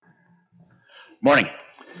Morning.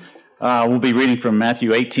 We'll be reading from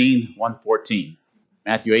Matthew 18, 1-14.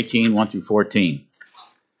 Matthew 18, 1 through 14.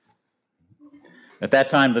 At that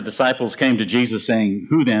time, the disciples came to Jesus saying,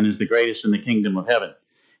 "Who then is the greatest in the kingdom of heaven?"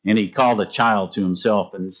 And he called a child to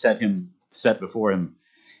himself and set before him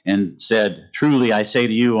and said, "Truly I say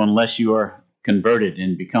to you, unless you are converted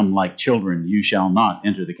and become like children, you shall not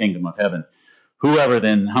enter the kingdom of heaven. Whoever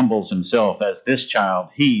then humbles himself as this child,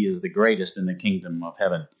 he is the greatest in the kingdom of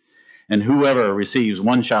heaven. And whoever receives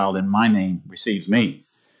one child in my name receives me.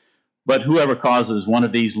 But whoever causes one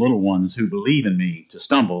of these little ones who believe in me to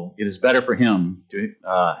stumble, it is better for him to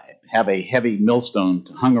have a heavy millstone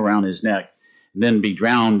hung around his neck and then be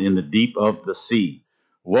drowned in the deep of the sea.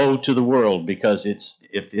 Woe to the world, because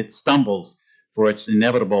if it stumbles, for it's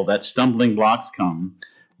inevitable that stumbling blocks come.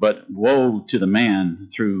 But woe to the man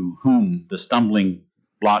through whom the stumbling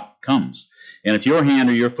block comes. And if your hand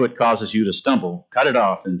or your foot causes you to stumble, cut it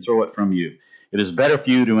off and throw it from you. It is better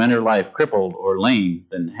for you to enter life crippled or lame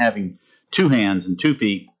than having 2 hands and 2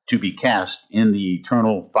 feet to be cast in the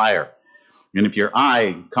eternal fire. And if your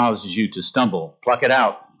eye causes you to stumble, pluck it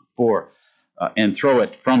out and throw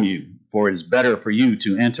it from you. For it is better for you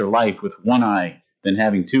to enter life with 1 eye than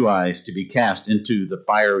having 2 eyes to be cast into the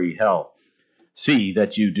fiery hell. See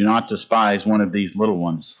that you do not despise one of these little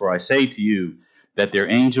ones, for I say to you that their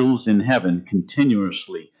angels in heaven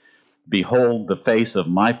continuously behold the face of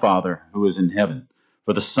my Father who is in heaven.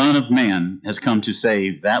 For the Son of Man has come to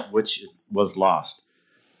save that which was lost.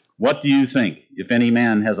 What do you think? If any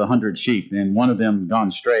man has 100 sheep and one of them gone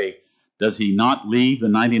astray, does he not leave the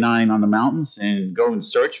 99 on the mountains and go and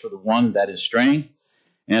search for the one that is straying?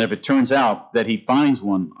 And if it turns out that he finds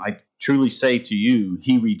one, I truly say to you,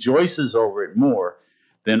 he rejoices over it more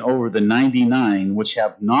than over the 99 which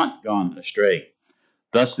have not gone astray.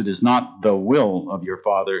 Thus it is not the will of your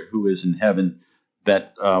Father who is in heaven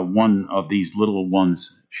that one of these little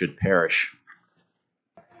ones should perish."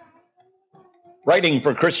 Writing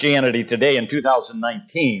for Christianity Today in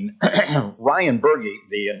 2019, Ryan Berge,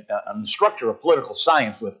 the instructor of political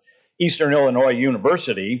science with Eastern Illinois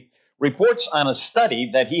University, reports on a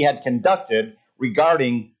study that he had conducted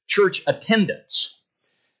regarding church attendance.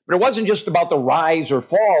 But it wasn't just about the rise or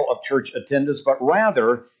fall of church attendance, but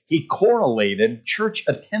rather he correlated church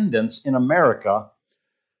attendance in America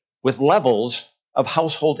with levels of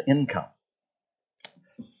household income.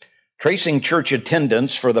 Tracing church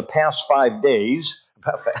attendance for the past 5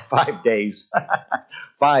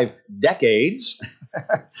 decades,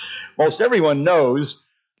 most everyone knows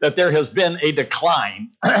that there has been a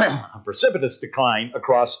decline, a precipitous decline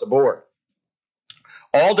across the board.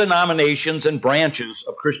 All denominations and branches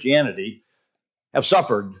of Christianity have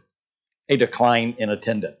suffered a decline in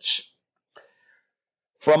attendance.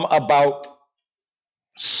 From about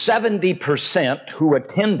 70% who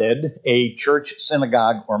attended a church,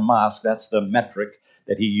 synagogue, or mosque, that's the metric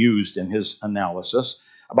that he used in his analysis,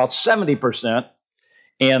 about 70%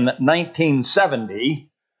 in 1970,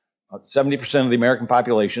 70% of the American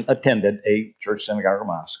population attended a church, synagogue, or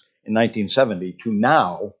mosque. In 1970 to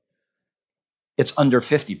now, it's under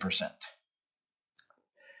 50%.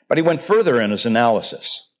 But he went further in his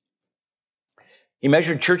analysis. He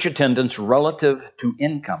measured church attendance relative to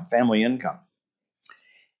income, family income.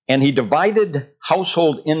 And he divided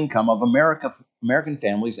household income of American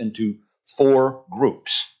families into 4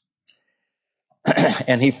 groups.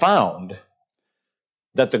 And he found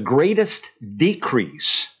that the greatest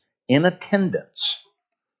decrease in attendance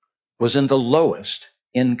was in the lowest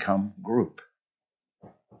income group.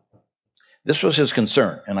 This was his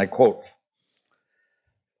concern, and I quote,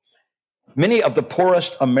 "Many of the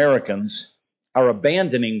poorest Americans are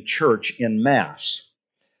abandoning church en masse.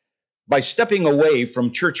 By stepping away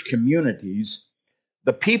from church communities,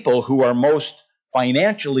 the people who are most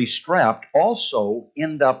financially strapped also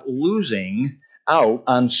end up losing out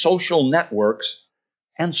on social networks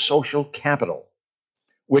and social capital,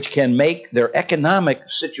 which can make their economic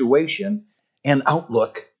situation and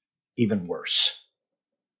outlook even worse."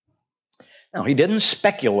 Now, he didn't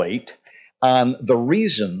speculate on the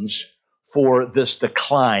reasons for this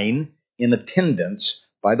decline in attendance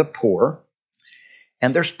by the poor,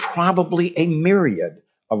 and there's probably a myriad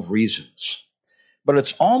of reasons. But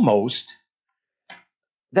it's almost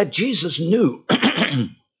that Jesus knew.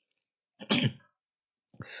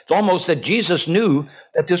 It's almost that Jesus knew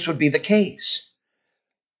that this would be the case.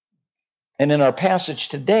 And in our passage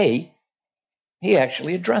today, he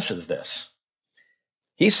actually addresses this.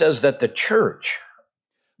 He says that the church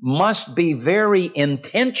must be very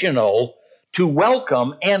intentional to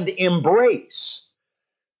welcome and embrace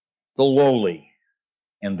the lowly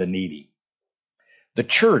and the needy. The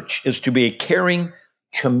church is to be a caring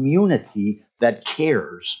community that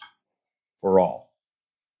cares for all.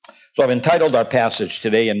 So I've entitled our passage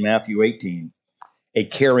today in Matthew 18, A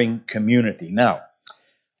Caring Community. Now,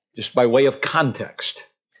 just by way of context,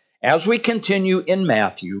 as we continue in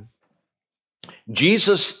Matthew,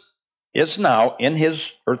 Jesus is now in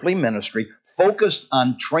his earthly ministry focused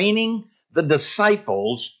on training the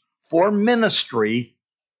disciples for ministry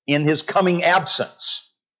in his coming absence.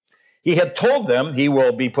 He had told them he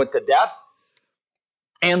will be put to death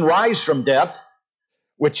and rise from death,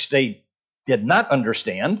 which they did not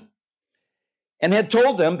understand, and had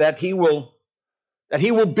told them that he will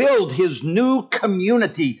build his new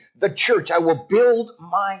community, the church. I will build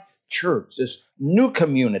my church, this new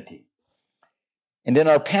community. And in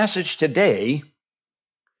our passage today,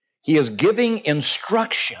 he is giving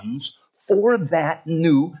instructions for that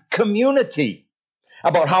new community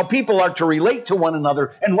about how people are to relate to one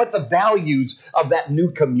another and what the values of that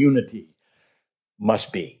new community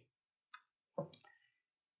must be.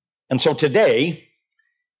 And so today,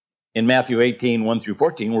 in Matthew 18, 1 through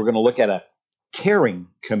 14, we're going to look at a caring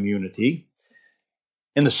community.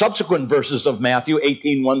 In the subsequent verses of Matthew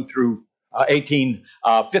 18,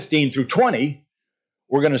 15 through 20,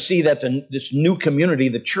 we're going to see that this new community,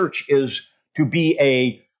 the church, is to be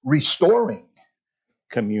a restoring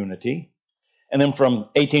community. And then from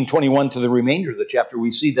 18:21 to the remainder of the chapter,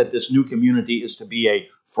 we see that this new community is to be a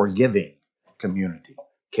forgiving community,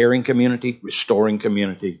 caring community, restoring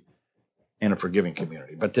community, and a forgiving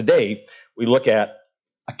community. But today, we look at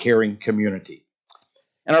a caring community.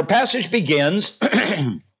 And our passage begins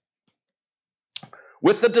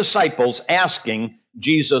with the disciples asking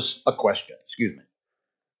Jesus a question.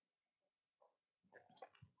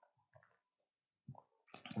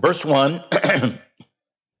 Verse 1,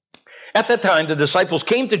 at that time, the disciples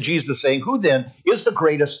came to Jesus saying, "Who then is the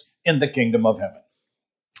greatest in the kingdom of heaven?"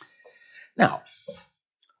 Now,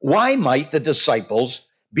 why might the disciples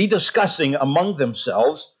be discussing among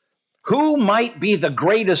themselves who might be the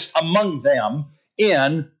greatest among them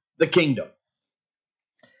in the kingdom?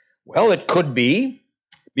 Well, it could be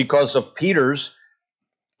because of Peter's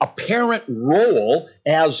apparent role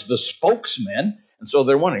as the spokesman. And so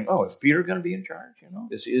they're wondering, is Peter going to be in charge?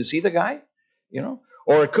 Is he the guy?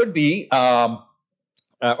 Or it could be,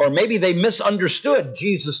 or maybe they misunderstood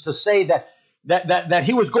Jesus to say that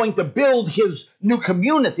he was going to build his new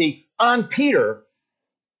community on Peter,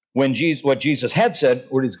 when what Jesus had said,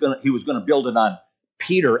 he was going to build it on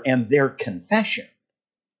Peter and their confession.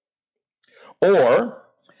 Or,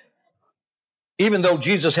 even though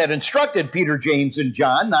Jesus had instructed Peter, James, and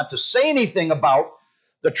John not to say anything about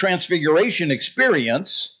the transfiguration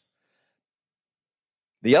experience,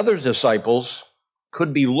 the other disciples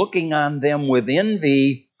could be looking on them with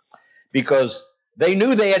envy because they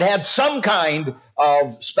knew they had had some kind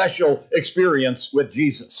of special experience with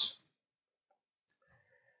Jesus.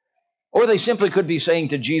 Or they simply could be saying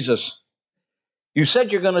to Jesus, "You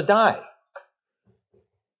said you're going to die.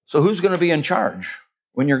 So who's going to be in charge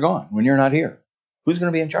when you're gone, when you're not here? Who's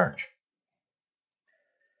going to be in charge?"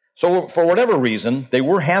 So for whatever reason, they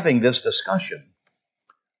were having this discussion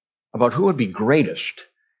about who would be greatest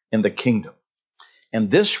in the kingdom.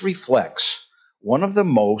 And this reflects one of the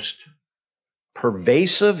most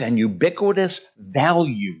pervasive and ubiquitous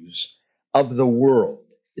values of the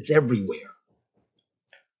world. It's everywhere.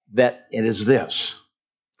 That it is this: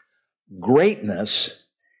 greatness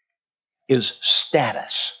is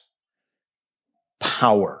status,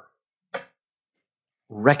 power,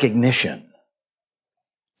 recognition,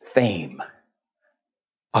 fame,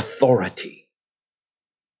 authority.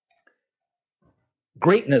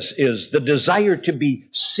 Greatness is the desire to be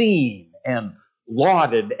seen and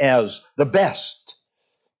lauded as the best,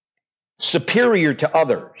 superior to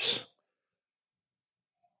others,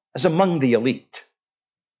 as among the elite.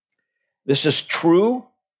 This is true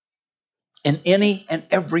in any and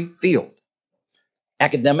every field: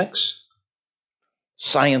 academics,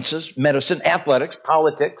 sciences, medicine, athletics,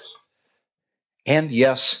 politics, and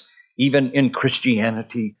yes, even in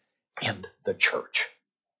Christianity and the church.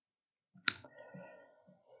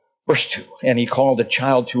 Verse 2, and he called a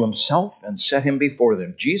child to himself and set him before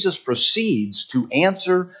them. Jesus proceeds to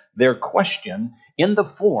answer their question in the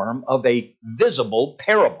form of a visible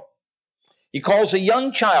parable. He calls a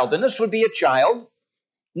young child, and this would be a child,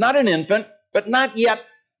 not an infant, but not yet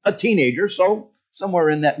a teenager, so somewhere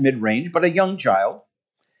in that mid-range, but a young child.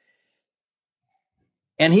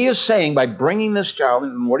 And he is saying, by bringing this child,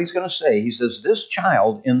 and what he's going to say, he says, this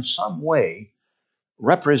child in some way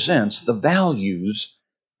represents the values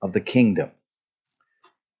of the kingdom.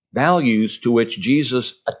 Values to which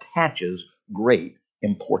Jesus attaches great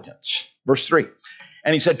importance. Verse 3,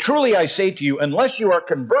 And he said, truly I say to you, unless you are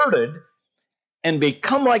converted and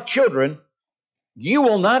become like children, you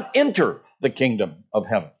will not enter the kingdom of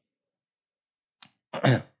heaven.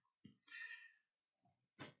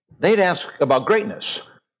 They'd ask about greatness.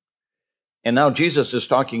 And now Jesus is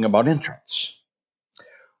talking about entrance.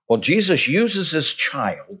 Well, Jesus uses this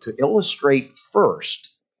child to illustrate first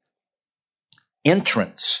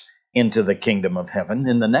entrance into the kingdom of heaven.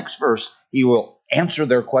 In the next verse, he will answer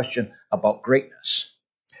their question about greatness.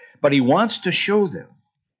 But he wants to show them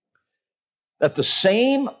that the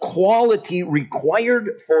same quality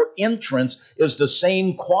required for entrance is the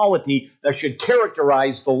same quality that should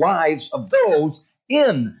characterize the lives of those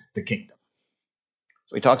in the kingdom.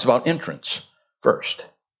 So he talks about entrance first.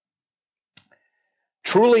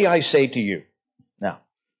 Truly I say to you. Now,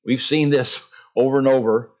 we've seen this over and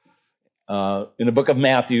over in the book of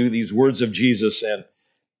Matthew, these words of Jesus, and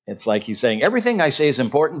it's like he's saying, everything I say is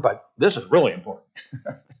important, but this is really important.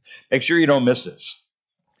 Make sure you don't miss this.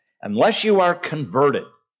 Unless you are converted.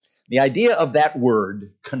 The idea of that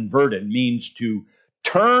word, converted, means to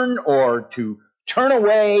turn or to turn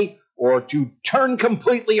away or to turn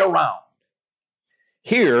completely around.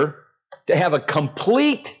 Here, to have a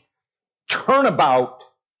complete turnabout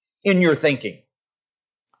in your thinking.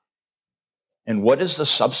 And what is the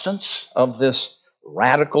substance of this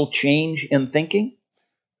radical change in thinking?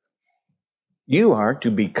 You are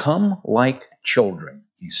to become like children,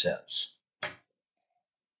 he says.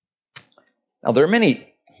 Now, there are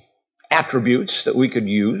many attributes that we could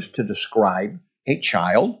use to describe a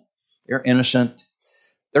child. They're innocent,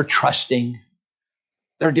 they're trusting,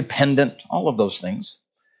 they're dependent, all of those things.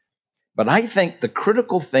 But I think the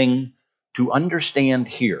critical thing to understand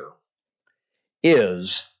here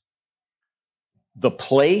is the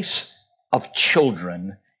place of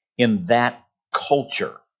children in that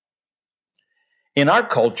culture. In our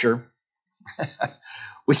culture,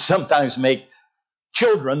 we sometimes make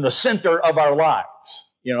children the center of our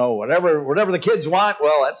lives. You know, whatever the kids want,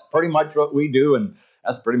 well, that's pretty much what we do, and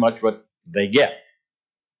that's pretty much what they get.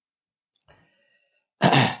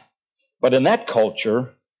 But in that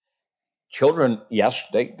culture, children, yes,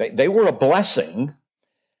 they were a blessing,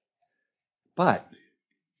 but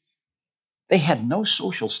they had no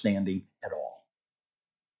social standing at all.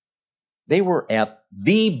 They were at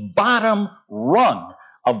the bottom rung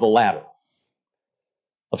of the ladder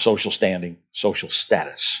of social standing, social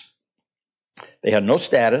status. They had no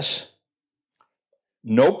status,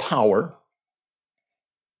 no power,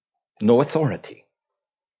 no authority.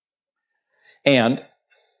 And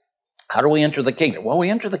how do we enter the kingdom? Well, we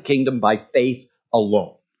enter the kingdom by faith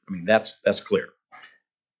alone. I mean, that's clear.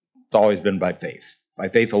 It's always been by faith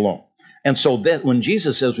alone. And so that when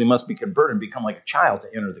Jesus says we must be converted and become like a child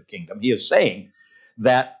to enter the kingdom, he is saying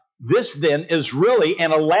that this then is really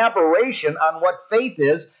an elaboration on what faith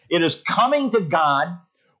is. It is coming to God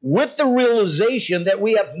with the realization that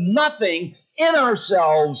we have nothing in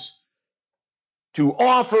ourselves to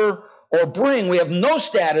offer or bring. We have no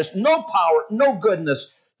status, no power, no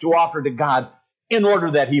goodness to offer to God in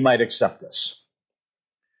order that he might accept us.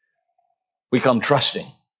 We come trusting,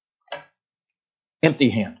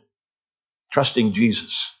 empty-handed, trusting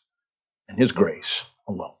Jesus and his grace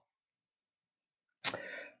alone.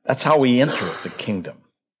 That's how we enter the kingdom.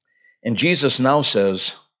 And Jesus now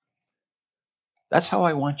says, that's how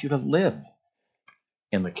I want you to live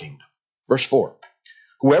in the kingdom. Verse 4,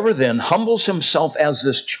 whoever then humbles himself as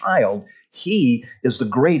this child, he is the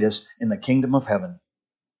greatest in the kingdom of heaven.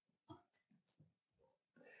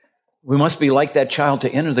 We must be like that child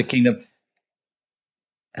to enter the kingdom,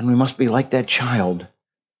 and we must be like that child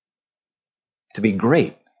to be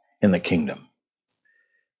great in the kingdom.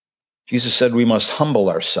 Jesus said we must humble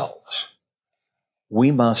ourselves.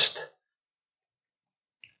 We must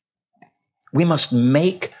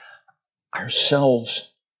make ourselves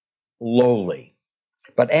lowly.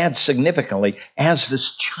 But add significantly, as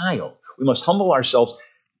this child, we must humble ourselves.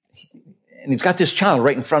 And he's got this child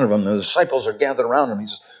right in front of him. The disciples are gathered around him. He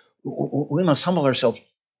says, we must humble ourselves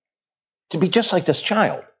to be just like this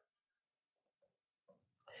child.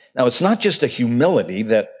 Now, it's not just a humility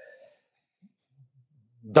that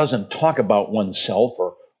doesn't talk about oneself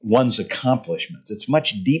or one's accomplishments. It's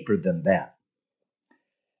much deeper than that.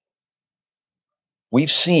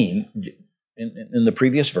 We've seen, in the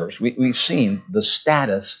previous verse, we've seen the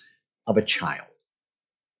status of a child.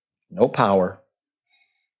 No power,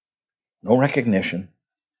 no recognition,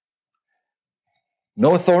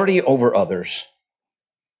 no authority over others,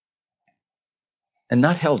 and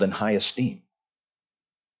not held in high esteem.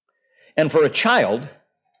 And for a child,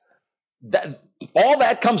 all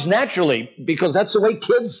that comes naturally because that's the way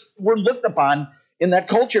kids were looked upon in that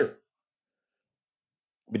culture.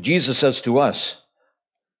 But Jesus says to us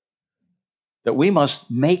that we must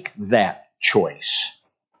make that choice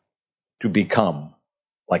to become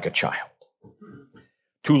like a child,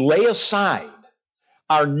 to lay aside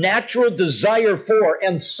our natural desire for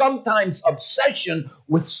and sometimes obsession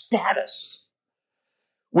with status,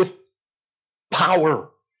 with power,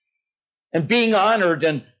 and being honored,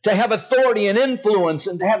 and to have authority and influence,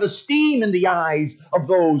 and to have esteem in the eyes of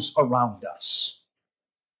those around us.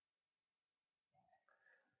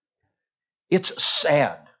 It's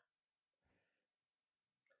sad,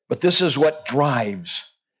 but this is what drives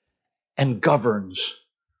and governs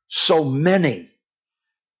so many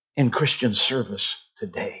in Christian service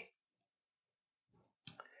today.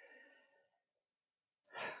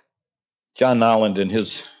 John Nolland, in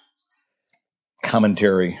his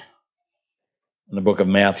commentary in the book of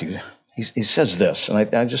Matthew, he says this, and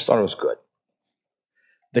I just thought it was good.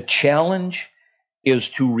 The challenge is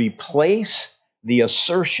to replace the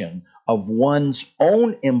assertion of one's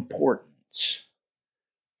own importance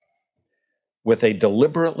with a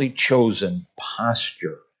deliberately chosen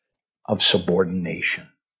posture of subordination.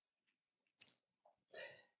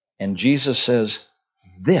 And Jesus says,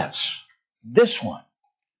 this one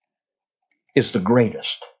is the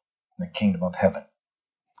greatest in the kingdom of heaven.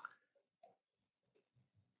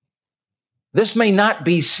 This may not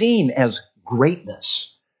be seen as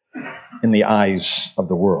greatness in the eyes of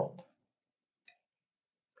the world,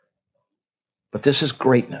 but this is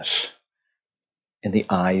greatness in the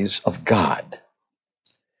eyes of God.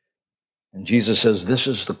 And Jesus says, this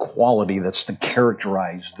is the quality that's to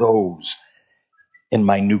characterize those in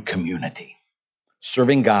my new community.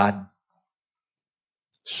 Serving God,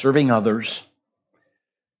 serving others,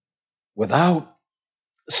 without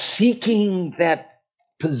seeking that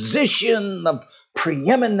position of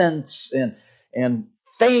preeminence and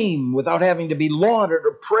fame, without having to be lauded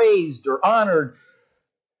or praised or honored,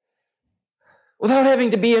 without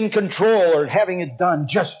having to be in control or having it done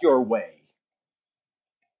just your way.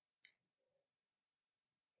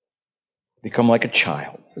 Become like a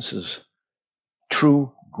child. This is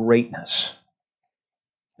true greatness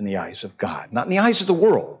in the eyes of God, not in the eyes of the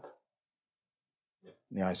world,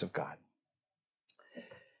 in the eyes of God.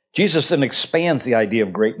 Jesus then expands the idea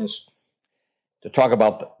of greatness to talk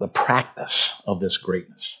about the practice of this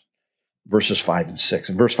greatness. Verses 5 and 6.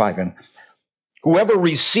 In verse 5, and whoever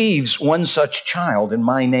receives one such child in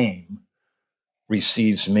my name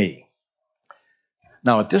receives me.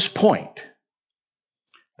 Now at this point,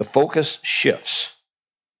 the focus shifts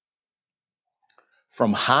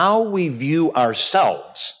from how we view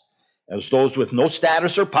ourselves as those with no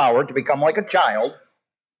status or power to become like a child.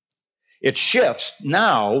 It shifts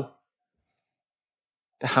now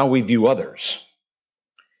to how we view others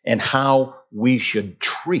and how we should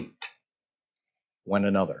treat one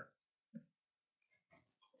another.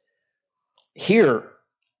 Here,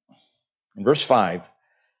 in verse 5,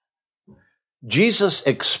 Jesus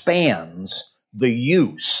expands the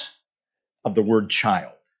use of the word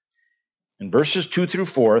child. In verses 2 through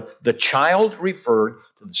 4, the child referred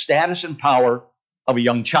to the status and power of a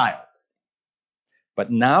young child. But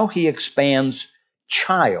now he expands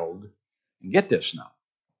child, and get this now,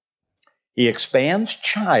 he expands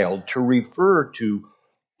child to refer to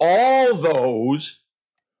all those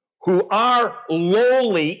who are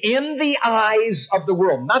lowly in the eyes of the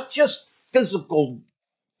world, not just physical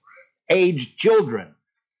aged children.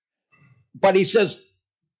 But he says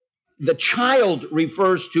the child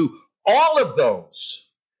refers to all of those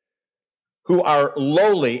who are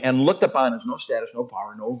lowly and looked upon as no status, no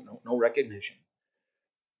power, no recognition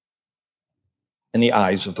in the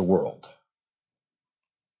eyes of the world.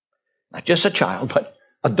 Not just a child, but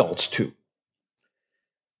adults too.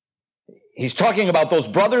 He's talking about those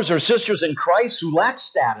brothers or sisters in Christ who lack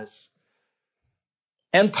status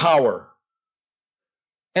and power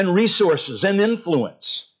and resources and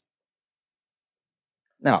influence.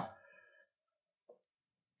 Now,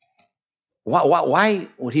 why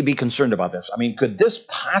would he be concerned about this? I mean, could this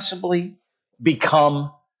possibly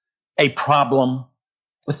become a problem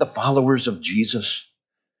with the followers of Jesus?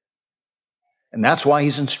 And that's why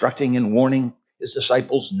he's instructing and warning his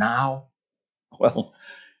disciples now? Well,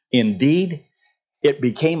 indeed, it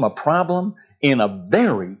became a problem in a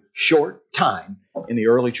very short time in the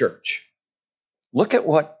early church. Look at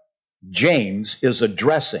what James is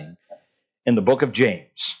addressing in the book of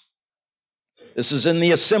James. This is in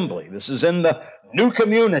the assembly. This is in the new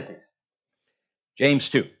community. James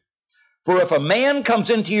 2. For if a man comes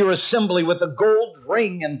into your assembly with a gold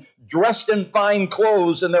ring and dressed in fine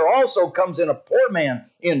clothes, and there also comes in a poor man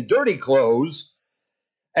in dirty clothes,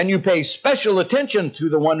 and you pay special attention to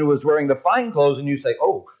the one who is wearing the fine clothes, and you say,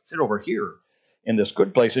 oh, sit over here, in this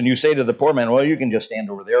good place, and you say to the poor man, well, you can just stand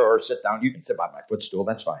over there or sit down. You can sit by my footstool.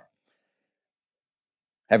 That's fine.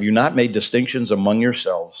 Have you not made distinctions among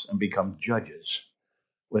yourselves and become judges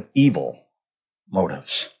with evil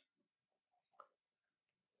motives?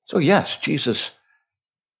 So yes, Jesus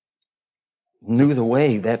knew the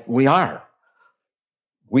way that we are.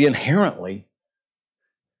 We inherently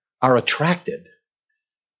are attracted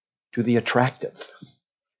to the attractive,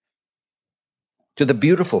 to the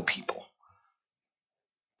beautiful people,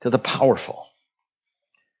 to the powerful.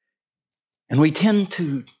 And we tend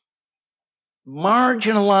to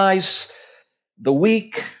marginalize the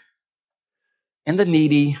weak and the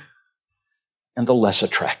needy and the less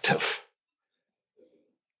attractive.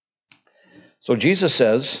 So Jesus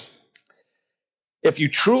says, if you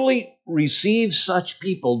truly receive such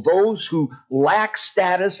people, those who lack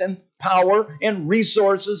status and power and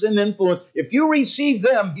resources and influence, if you receive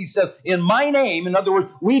them, he says, in my name, in other words,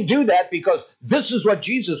 we do that because this is what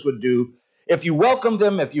Jesus would do. If you welcome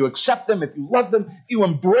them, if you accept them, if you love them, if you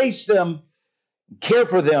embrace them, care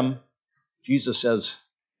for them, Jesus says,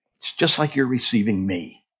 it's just like you're receiving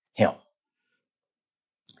me, him.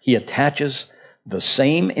 He attaches the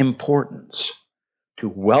same importance to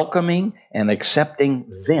welcoming and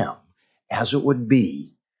accepting them as it would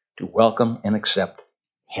be to welcome and accept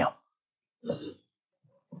him.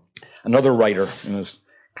 Another writer in his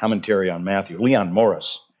commentary on Matthew, Leon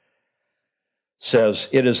Morris, says,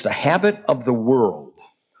 it is the habit of the world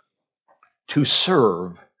to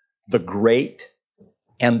serve the great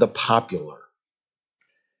and the popular.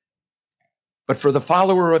 But for the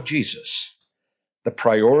follower of Jesus, the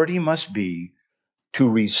priority must be to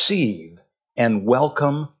receive and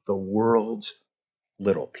welcome the world's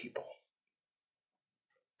little people.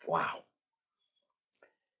 Wow.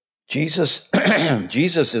 Jesus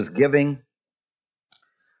is giving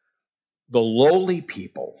the lowly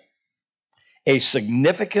people a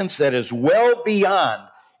significance that is well beyond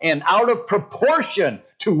and out of proportion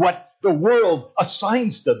to what the world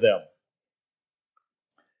assigns to them.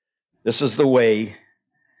 This is the way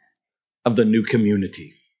of the new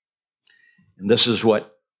community. And this is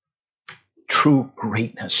what true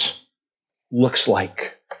greatness looks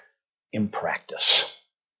like in practice.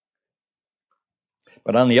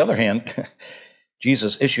 But on the other hand,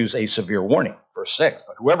 Jesus issues a severe warning. Verse 6,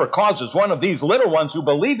 but whoever causes one of these little ones who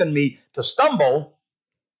believe in me to stumble,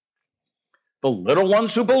 the little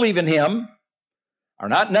ones who believe in him are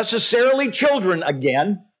not necessarily children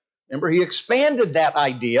again. Remember, he expanded that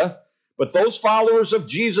idea. But those followers of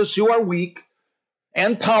Jesus who are weak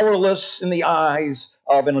and powerless in the eyes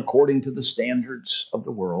of and according to the standards of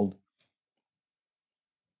the world,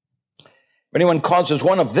 if anyone causes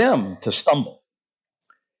one of them to stumble,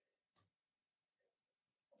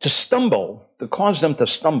 to cause them to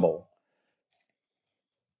stumble,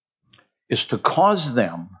 is to cause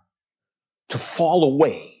them to fall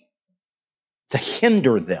away, to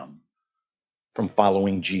hinder them from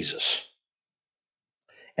following Jesus.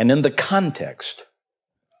 And in the context,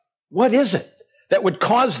 what is it that would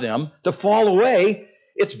cause them to fall away?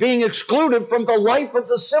 It's being excluded from the life of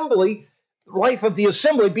the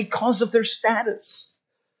assembly because of their status.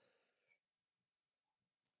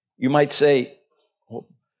 You might say, well,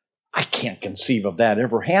 I can't conceive of that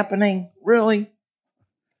ever happening. Really?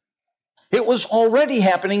 It was already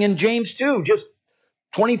happening in James 2, just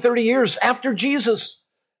 20, 30 years after Jesus.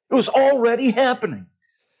 It was already happening.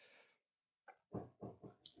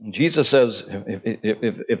 And Jesus says,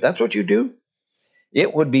 if that's what you do,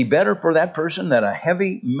 it would be better for that person that a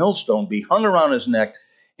heavy millstone be hung around his neck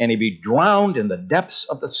and he be drowned in the depths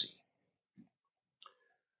of the sea.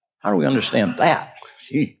 How do we understand that?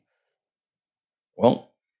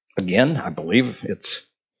 Well, again, I believe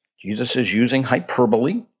Jesus is using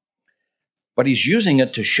hyperbole, but he's using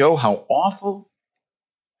it to show how awful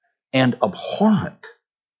and abhorrent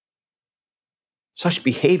such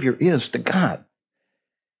behavior is to God,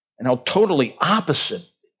 and how totally opposite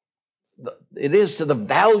it is to the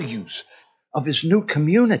values of his new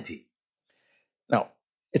community. Now,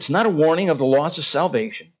 it's not a warning of the loss of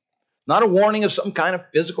salvation, not a warning of some kind of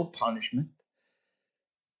physical punishment,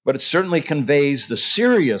 but it certainly conveys the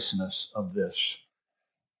seriousness of this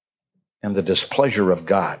and the displeasure of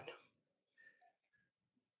God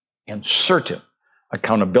and certain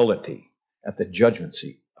accountability at the judgment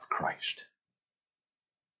seat of Christ.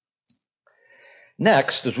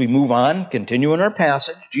 Next, as we move on, continue in our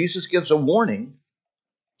passage, Jesus gives a warning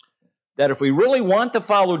that if we really want to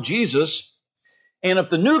follow Jesus, and if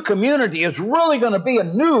the new community is really going to be a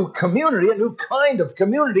new community, a new kind of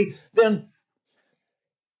community, then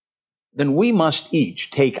we must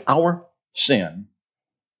each take our sin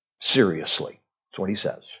seriously. That's what he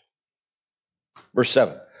says. Verse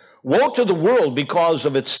 7. Woe to the world because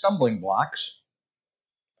of its stumbling blocks,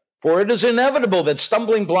 for it is inevitable that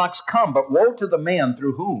stumbling blocks come, but woe to the man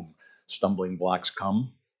through whom stumbling blocks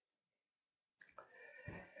come.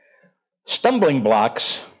 Stumbling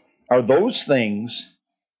blocks are those things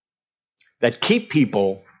that keep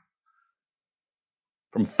people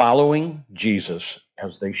from following Jesus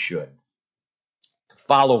as they should.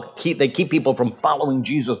 They keep people from following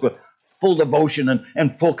Jesus with full devotion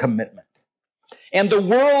and full commitment. And the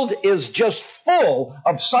world is just full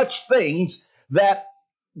of such things that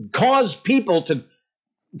cause people to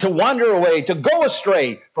wander away, to go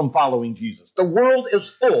astray from following Jesus. The world is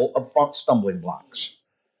full of stumbling blocks.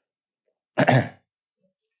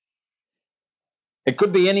 It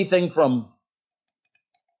could be anything from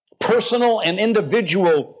personal and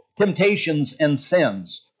individual temptations and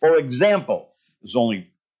sins. For example, in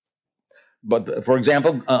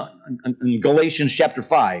Galatians chapter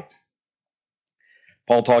 5,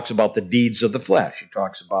 Paul talks about the deeds of the flesh. He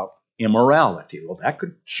talks about immorality. Well, that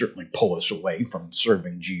could certainly pull us away from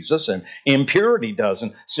serving Jesus, and impurity does,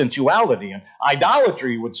 and sensuality and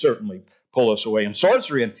idolatry would certainly pull us away, and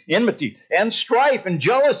sorcery and enmity and strife and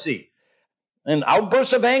jealousy and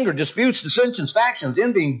outbursts of anger, disputes, dissensions, factions,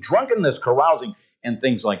 envying, drunkenness, carousing, and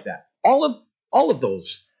things like that. All of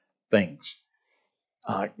those things,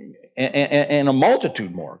 and a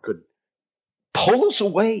multitude more, could pull us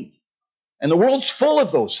away. And the world's full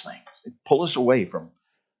of those things. They pull us away from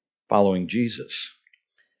following Jesus.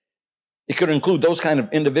 It could include those kind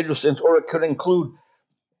of individual sins, or it could include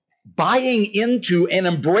buying into and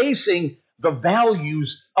embracing the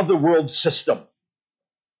values of the world system.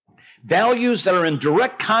 Values that are in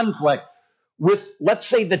direct conflict with, let's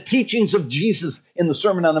say, the teachings of Jesus in the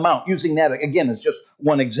Sermon on the Mount, using that, again, as just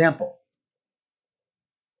one example.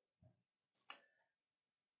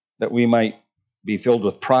 That we might be filled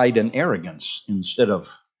with pride and arrogance instead of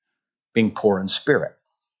being poor in spirit.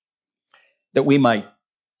 That we might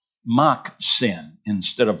mock sin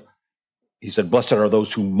instead of, he said, blessed are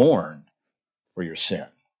those who mourn for your sin.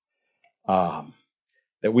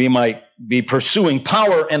 That we might be pursuing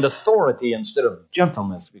power and authority instead of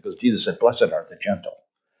gentleness, because Jesus said, blessed are the gentle.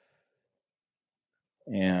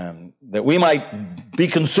 And that we might be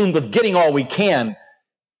consumed with getting all we can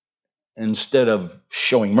instead of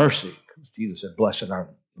showing mercy, because Jesus said, blessed are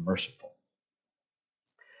the merciful.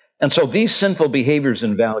 And so these sinful behaviors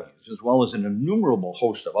and values, as well as an innumerable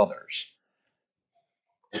host of others,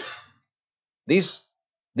 these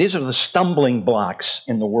are the stumbling blocks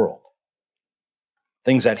in the world.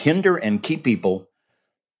 Things that hinder and keep people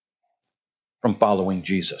from following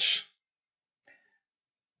Jesus.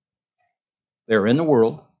 They're in the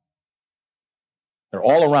world. They're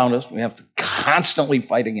all around us. We have to constantly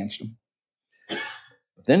fight against them.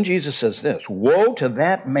 But then Jesus says this, woe to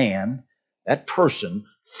that man, that person,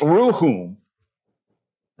 through whom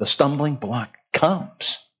the stumbling block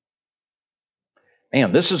comes.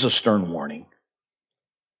 Man, this is a stern warning.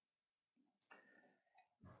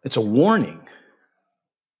 It's a warning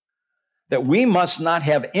that we must not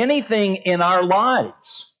have anything in our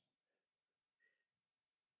lives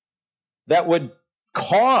that would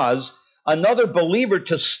cause another believer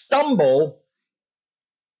to stumble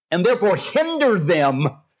and therefore hinder them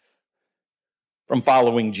from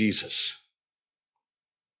following Jesus.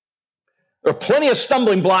 There are plenty of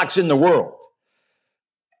stumbling blocks in the world.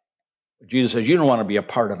 But Jesus says you don't want to be a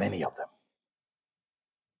part of any of them.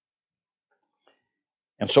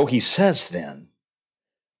 And so he says then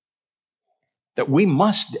that we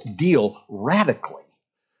must deal radically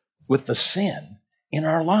with the sin in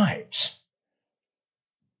our lives.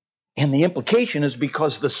 And the implication is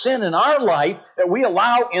because the sin in our life that we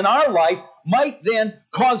allow in our life might then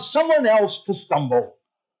cause someone else to stumble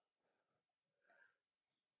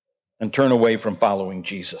and turn away from following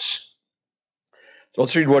Jesus. So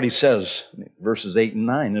let's read what he says, verses 8 and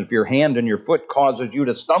 9. And if your hand and your foot causes you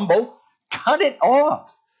to stumble, cut it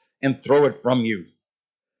off and throw it from you.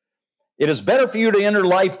 It is better for you to enter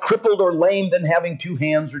life crippled or lame than having 2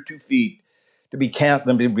 hands or 2 feet to be cast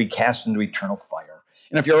into eternal fire.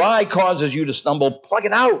 And if your eye causes you to stumble, pluck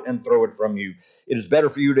it out and throw it from you. It is better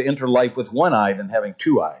for you to enter life with 1 eye than having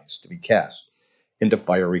 2 eyes to be cast into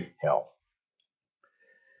fiery hell.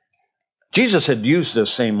 Jesus had used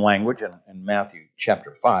this same language in Matthew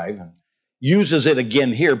chapter 5 and uses it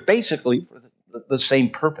again here basically for the same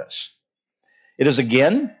purpose. It is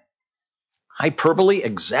again hyperbole,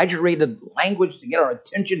 exaggerated language to get our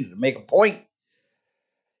attention, to make a point.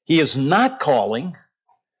 He is not calling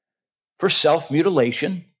for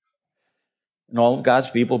self-mutilation. And all of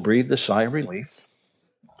God's people breathed a sigh of relief.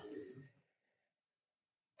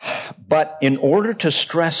 But in order to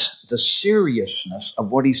stress the seriousness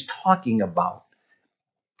of what he's talking about,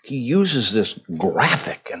 he uses this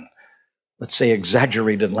graphic and, let's say,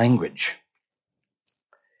 exaggerated language.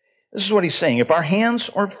 This is what he's saying. If our hands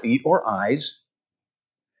or feet or eyes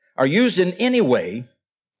are used in any way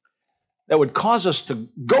that would cause us to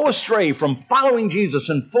go astray from following Jesus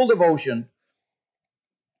in full devotion,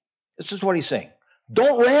 this is what he's saying.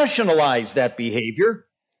 Don't rationalize that behavior.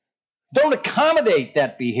 Don't accommodate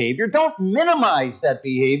that behavior. Don't minimize that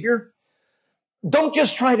behavior. Don't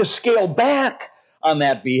just try to scale back on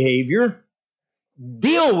that behavior.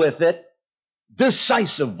 Deal with it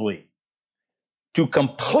decisively to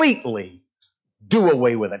completely do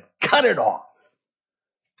away with it. Cut it off.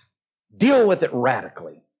 Deal with it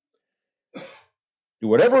radically. Do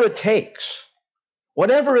whatever it takes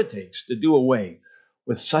to do away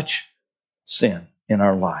with such sin in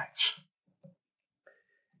our lives.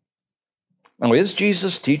 Now, is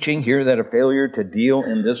Jesus teaching here that a failure to deal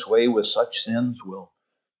in this way with such sins will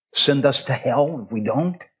send us to hell if we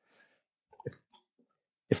don't?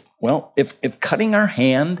 If cutting our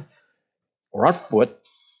hand or our foot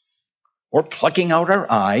or plucking out our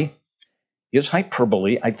eye is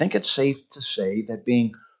hyperbole, I think it's safe to say that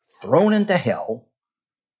being thrown into hell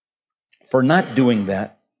for not doing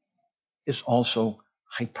that is also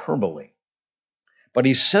hyperbole. But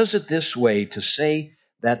he says it this way to say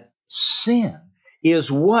that sin is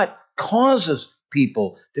what causes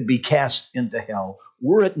people to be cast into hell,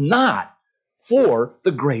 were it not for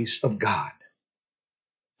the grace of God.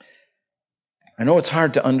 I know it's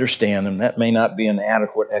hard to understand, and that may not be an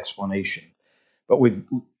adequate explanation, but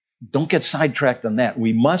don't get sidetracked on that.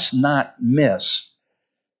 We must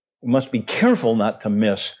be careful not to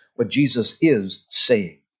miss what Jesus is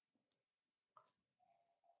saying.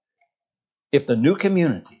 If the new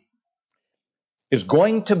community is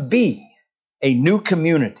going to be a new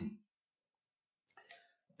community,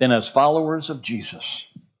 then as followers of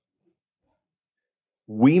Jesus,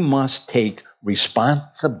 we must take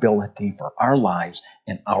responsibility for our lives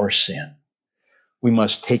and our sin. We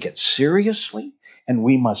must take it seriously, and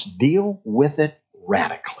we must deal with it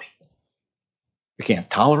radically. We can't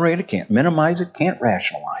tolerate it, can't minimize it, can't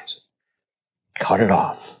rationalize it. Cut it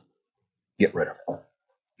off. Get rid of it.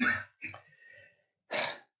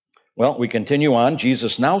 Well, we continue on.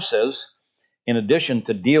 Jesus now says, in addition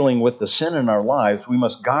to dealing with the sin in our lives, we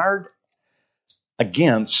must guard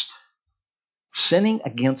against sinning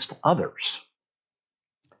against others.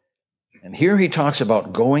 And here he talks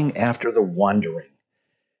about going after the wandering.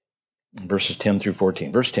 Verses 10 through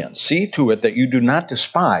 14. Verse 10, see to it that you do not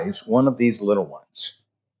despise one of these little ones.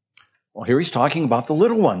 Well, here he's talking about the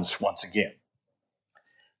little ones once again.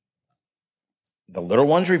 The little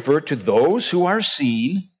ones refer to those who are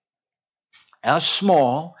seen as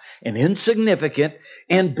small and insignificant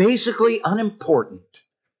and basically unimportant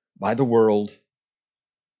by the world.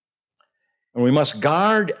 And we must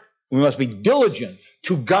be diligent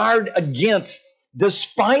to guard against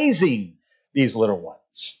despising these little ones.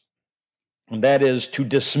 And that is to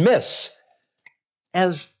dismiss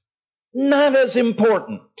as not as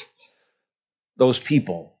important those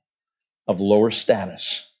people of lower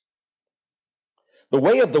status. The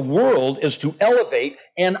way of the world is to elevate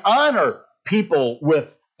and honor people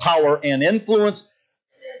with power and influence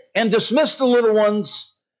and dismiss the little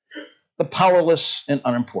ones, the powerless and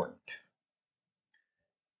unimportant.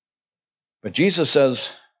 But Jesus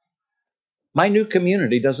says, my new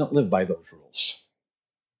community doesn't live by those rules.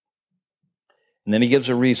 And then he gives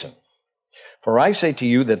a reason. For I say to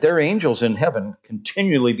you that their angels in heaven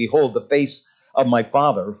continually behold the face of my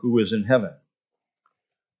Father who is in heaven.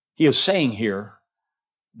 He is saying here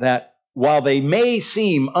that while they may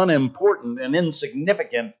seem unimportant and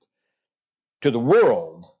insignificant to the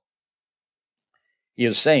world, he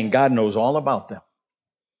is saying God knows all about them.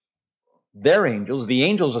 Their angels, the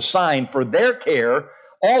angels assigned for their care,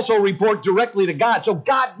 also report directly to God. So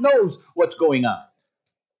God knows what's going on.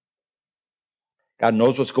 God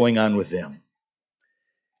knows what's going on with them.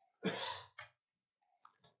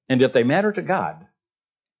 And if they matter to God,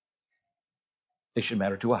 they should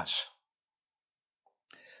matter to us.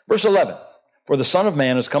 Verse 11, for the Son of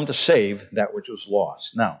Man has come to save that which was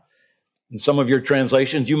lost. Now, in some of your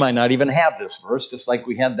translations, you might not even have this verse, just like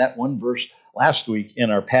we had that one verse last week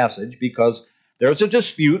in our passage, because there's a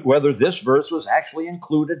dispute whether this verse was actually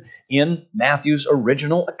included in Matthew's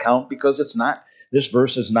original account, because this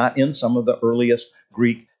verse is not in some of the earliest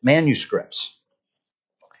Greek manuscripts.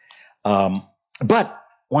 But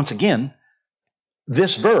once again,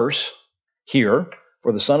 this verse here,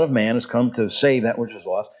 for the Son of Man has come to save that which is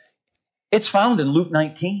lost, it's found in Luke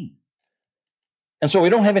 19. And so we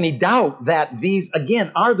don't have any doubt that these,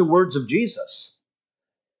 again, are the words of Jesus.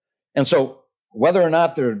 And so whether or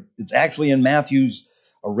not it's actually in Matthew's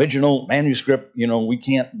original manuscript, we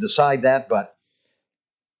can't decide that, but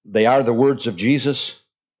they are the words of Jesus.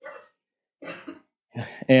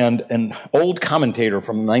 And an old commentator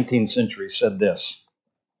from the 19th century said this.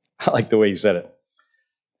 I like the way he said it.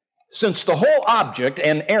 Since the whole object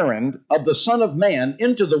and errand of the Son of Man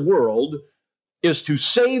into the world is to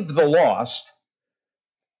save the lost,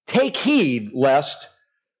 take heed lest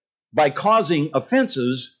by causing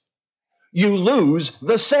offenses you lose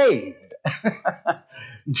the saved.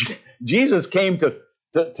 Jesus came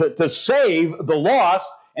to save the lost,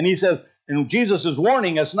 and he says, and Jesus is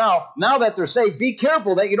warning us now that they're saved, be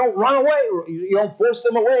careful that you don't run away, or you don't force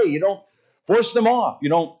them away, you don't force them off, you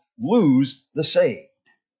don't lose the saved.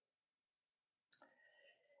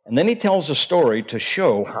 And then he tells a story to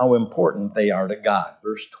show how important they are to God.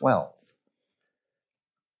 Verse 12.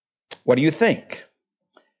 What do you think?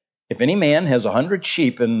 If any man has 100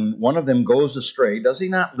 sheep and one of them goes astray, does he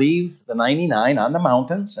not leave the 99 on the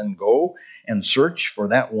mountains and go and search for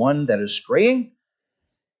that one that is straying?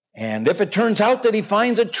 And if it turns out that he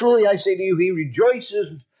finds it, truly I say to you, he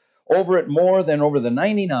rejoices over it more than over the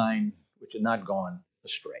 99 which had not gone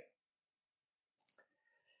astray.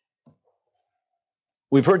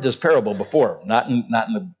 We've heard this parable before, not in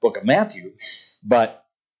the book of Matthew, but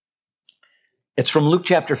it's from Luke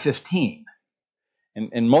chapter 15.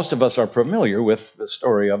 And most of us are familiar with the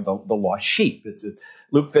story of the lost sheep.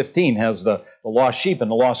 Luke 15 has the lost sheep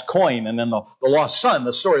and the lost coin, and then the lost son,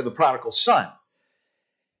 the story of the prodigal son.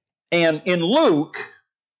 And in Luke,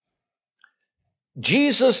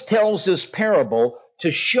 Jesus tells this parable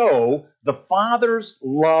to show the Father's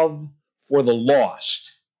love for the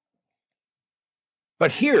lost.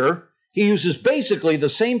 But here, he uses basically the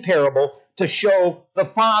same parable to show the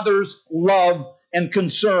Father's love and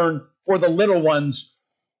concern for the little ones,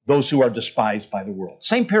 those who are despised by the world.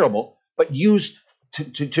 Same parable, but used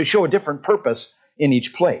to show a different purpose in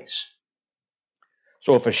each place.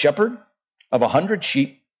 So if a shepherd of 100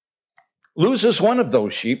 sheep loses one of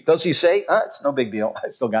those sheep, does he say, it's no big deal, I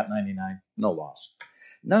still got 99, no loss?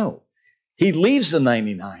 No. He leaves the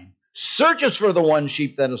 99, searches for the one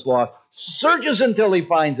sheep that is lost, searches until he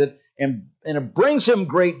finds it, and it brings him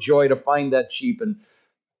great joy to find that sheep and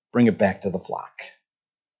bring it back to the flock.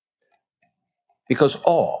 Because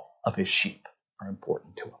all of his sheep are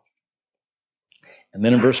important to him. And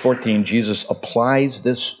then in verse 14, Jesus applies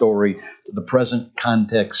this story to the present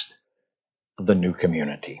context of the new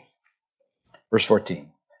community. Verse 14,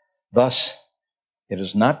 thus it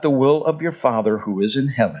is not the will of your Father who is in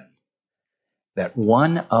heaven that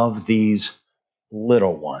one of these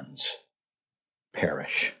little ones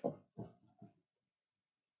perish.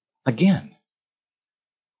 Again,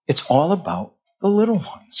 it's all about the little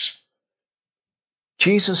ones.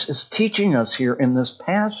 Jesus is teaching us here in this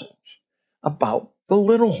passage about the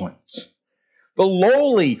little ones, the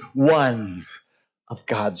lowly ones of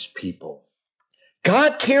God's people.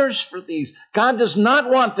 God cares for these. God does not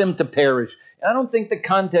want them to perish. And I don't think the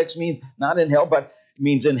context means not in hell, but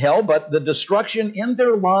means in hell, but the destruction in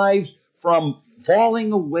their lives from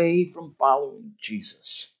falling away from following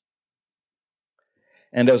Jesus.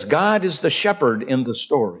 And as God is the shepherd in the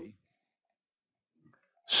story,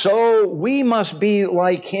 so we must be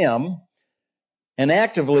like him and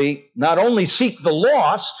actively not only seek the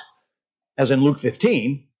lost, as in Luke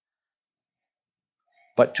 15,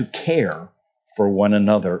 but to care for one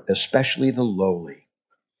another, especially the lowly.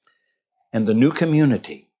 And the new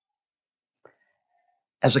community,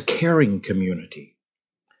 as a caring community,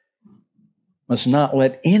 must not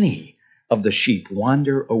let any of the sheep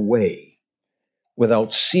wander away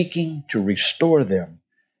without seeking to restore them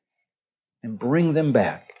and bring them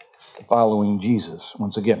back to following Jesus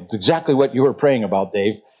once again. It's exactly what you were praying about,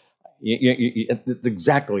 Dave. It's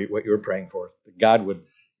exactly what you were praying for. That God would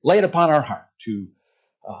lay it upon our heart to,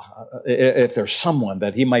 if there's someone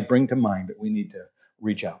that he might bring to mind that we need to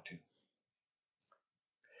reach out to.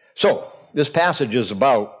 So, this passage is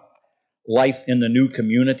about life in the new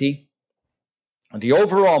community. And the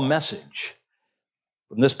overall message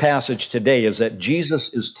from this passage today is that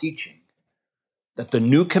Jesus is teaching that the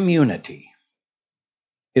new community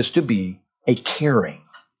is to be a caring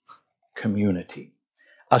community,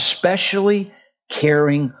 especially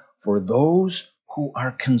caring for those who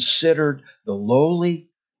are considered the lowly,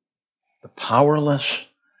 the powerless,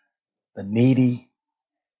 the needy,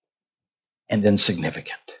 and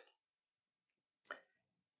insignificant.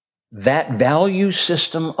 That value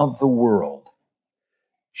system of the world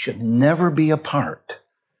should never be a part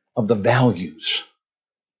of the values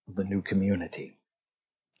of the new community.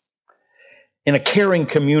 In a caring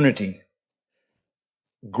community,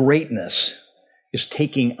 greatness is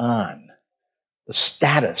taking on the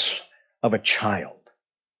status of a child.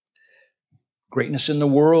 Greatness in the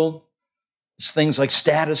world is things like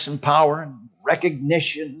status and power and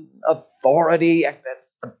recognition, authority,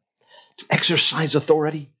 to exercise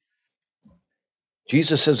authority.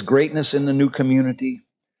 Jesus says greatness in the new community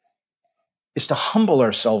is to humble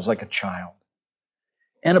ourselves like a child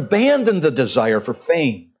and abandon the desire for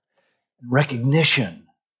fame, recognition,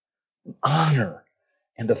 honor,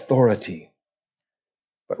 and authority,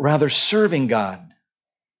 but rather serving God,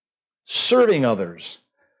 serving others,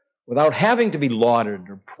 without having to be lauded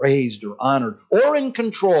or praised or honored or in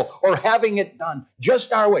control or having it done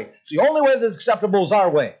just our way. It's the only way that's acceptable is our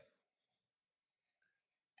way.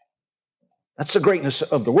 That's the greatness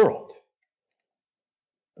of the world.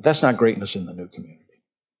 But that's not greatness in the new community.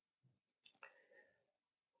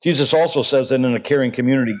 Jesus also says that in a caring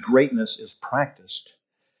community, greatness is practiced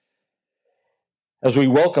as we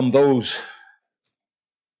welcome those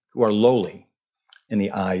who are lowly in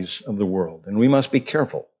the eyes of the world. And we must be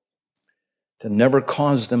careful to never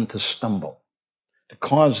cause them to stumble, to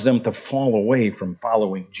cause them to fall away from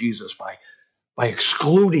following Jesus by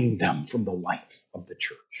excluding them from the life of the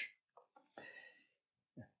church.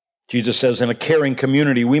 Jesus says in a caring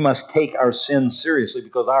community, we must take our sin seriously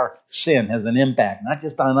because our sin has an impact, not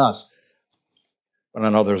just on us, but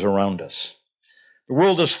on others around us. The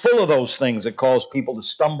world is full of those things that cause people to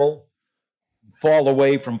stumble, fall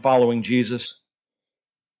away from following Jesus.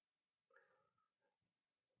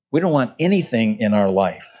 We don't want anything in our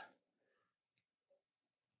life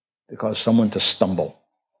to cause someone to stumble,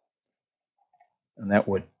 and that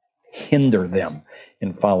would hinder them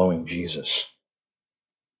in following Jesus.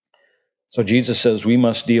 So Jesus says we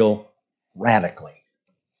must deal radically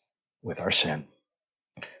with our sin.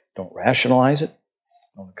 Don't rationalize it.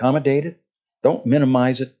 Don't accommodate it. Don't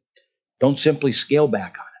minimize it. Don't simply scale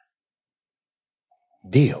back on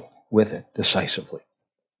it. Deal with it decisively.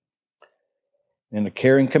 In a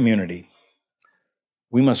caring community,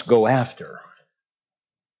 we must go after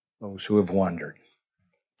those who have wandered.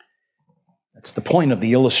 That's the point of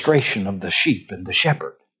the illustration of the sheep and the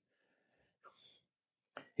shepherd.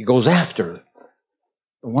 He goes after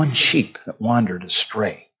the one sheep that wandered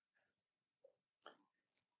astray.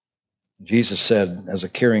 Jesus said, as a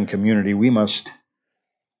caring community, we must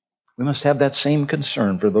have that same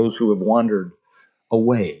concern for those who have wandered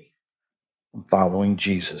away from following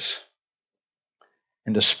Jesus,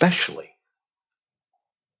 and especially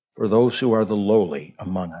for those who are the lowly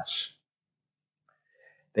among us.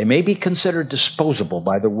 They may be considered disposable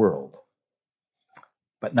by the world,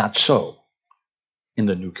 but not so in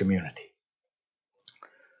the new community.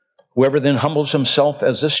 Whoever then humbles himself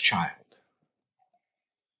as this child,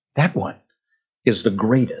 that one is the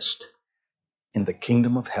greatest in the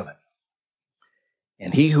kingdom of heaven.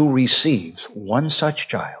 And he who receives one such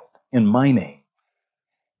child in my name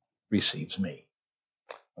receives me.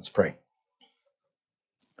 Let's pray.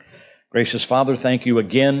 Gracious Father, thank you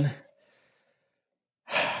again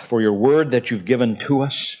for your word that you've given to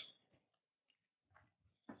us.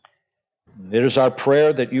 It is our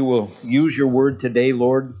prayer that you will use your word today,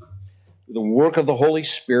 Lord, the work of the Holy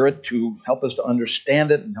Spirit to help us to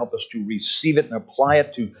understand it and help us to receive it and apply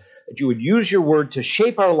it, that you would use your word to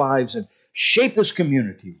shape our lives and shape this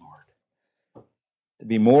community, Lord, to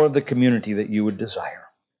be more of the community that you would desire.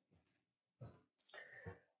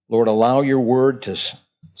 Lord, allow your word to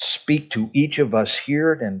speak to each of us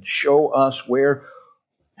here and show us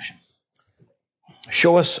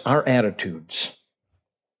our attitudes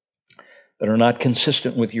that are not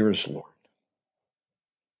consistent with yours, Lord.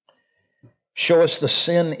 Show us the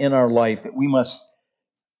sin in our life that we must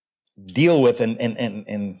deal with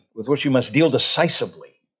and with which we must deal decisively.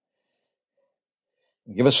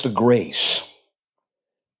 Give us the grace,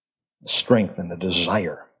 the strength, and the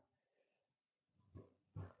desire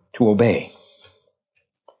to obey,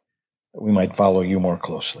 that we might follow you more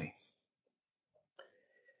closely.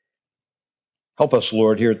 Help us,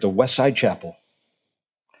 Lord, here at the Westside Chapel,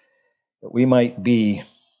 that we might be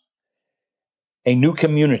a new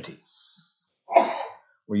community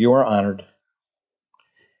where you are honored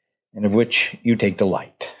and of which you take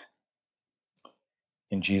delight.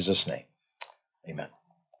 In Jesus' name, amen.